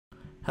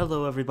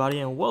Hello everybody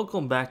and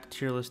welcome back to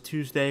Tier List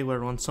Tuesday,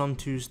 where on some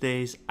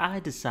Tuesdays I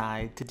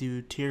decide to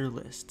do tier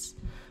lists.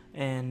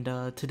 And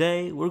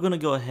today we're going to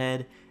go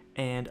ahead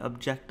and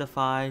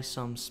objectify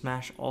some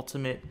Smash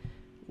Ultimate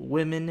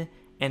women,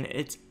 and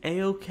it's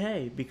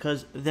a-okay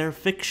because they're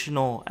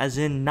fictional, as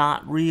in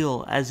not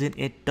real, as in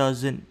it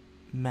doesn't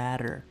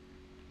matter.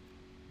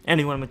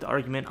 Anyone with the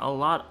argument, a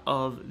lot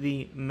of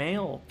the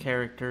male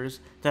characters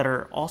that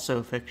are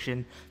also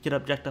fiction get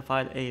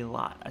objectified a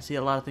lot. I see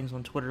a lot of things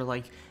on Twitter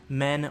like,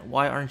 men,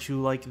 why aren't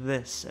you like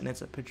this? And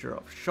it's a picture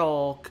of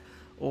Shulk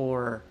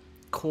or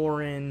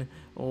Corrin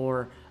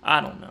or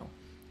I don't know.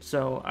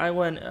 So I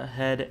went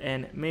ahead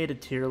and made a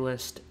tier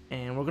list,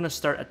 and we're going to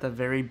start at the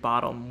very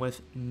bottom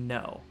with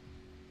no.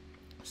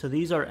 So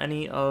these are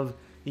any of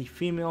the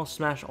female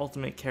Smash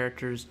Ultimate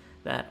characters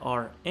that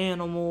are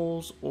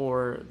animals,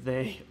 or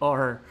they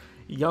are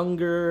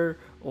younger,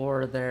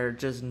 or they're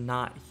just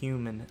not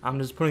human. I'm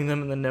just putting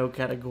them in the no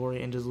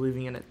category and just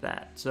leaving it at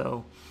that.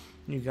 So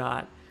you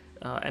got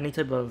any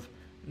type of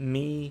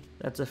me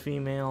that's a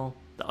female,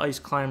 the Ice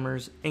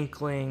Climbers,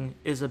 Inkling,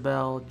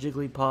 Isabelle,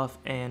 Jigglypuff,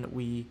 and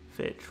Wii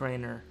Fit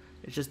Trainer.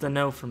 It's just a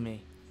no for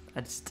me.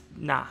 I just,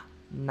 nah.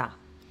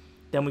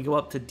 Then we go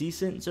up to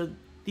decent. So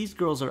these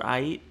girls are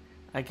aight.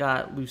 I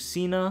got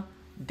Lucina,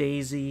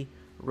 Daisy,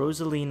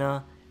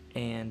 Rosalina,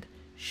 and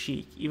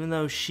Sheik. Even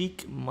though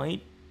Sheik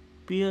might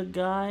be a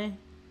guy,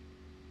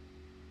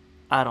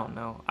 I don't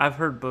know. I've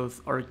heard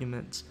both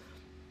arguments.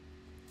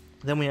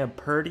 Then we have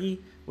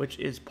Purdy, which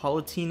is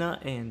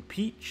Palutena and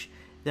Peach.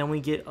 Then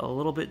we get a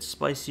little bit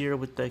spicier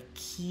with the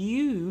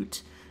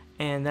cute,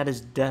 and that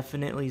is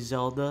definitely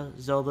Zelda.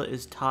 Zelda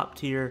is top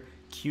tier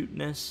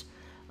cuteness.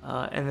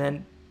 And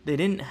then they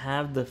didn't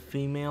have the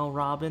female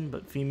Robin,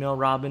 but female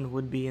Robin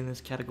would be in this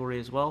category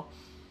as well.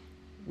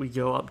 We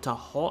go up to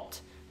Halt,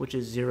 which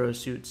is Zero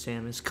Suit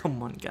Samus.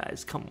 Come on,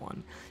 guys, come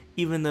on.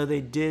 Even though they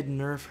did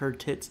nerf her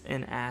tits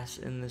and ass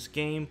in this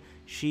game,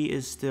 she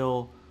is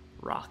still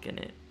rocking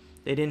it.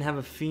 They didn't have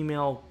a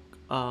female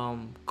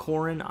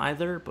Corrin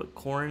either, but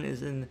Corrin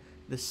is in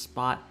this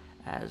spot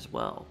as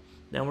well.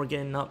 Then we're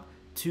getting up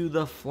to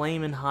the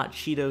Flamin' Hot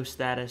Cheeto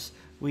status.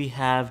 We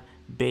have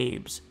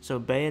Babes. So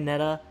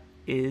Bayonetta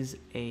is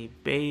a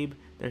babe.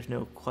 There's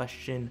no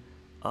question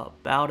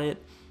about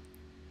it.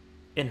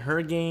 In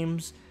her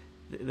games,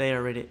 they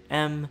are rated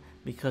M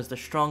because the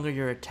stronger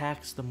your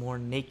attacks, the more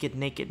naked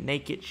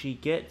she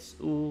gets.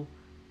 Ooh,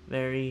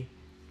 very,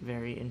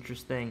 very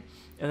interesting.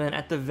 And then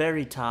at the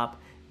very top,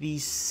 the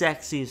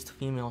sexiest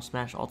female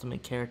Smash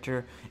Ultimate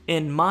character,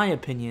 in my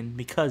opinion,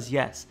 because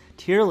yes,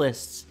 tier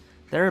lists,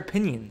 they're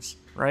opinions,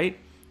 right?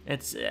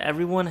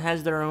 Everyone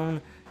has their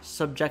own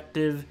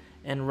subjective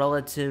and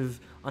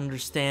relative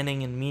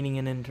understanding and meaning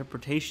and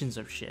interpretations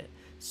of shit.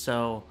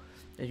 So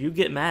if you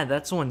get mad,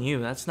 that's on you.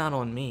 That's not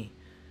on me.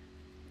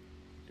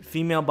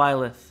 Female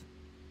Byleth.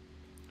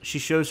 She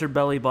shows her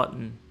belly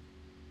button.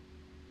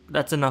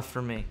 That's enough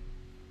for me.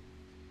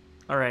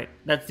 Alright,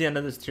 that's the end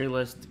of this tier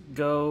list.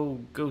 Go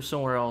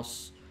somewhere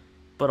else.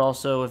 But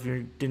also, if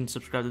you didn't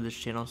subscribe to this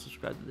channel,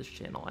 subscribe to this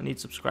channel. I need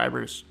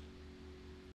subscribers.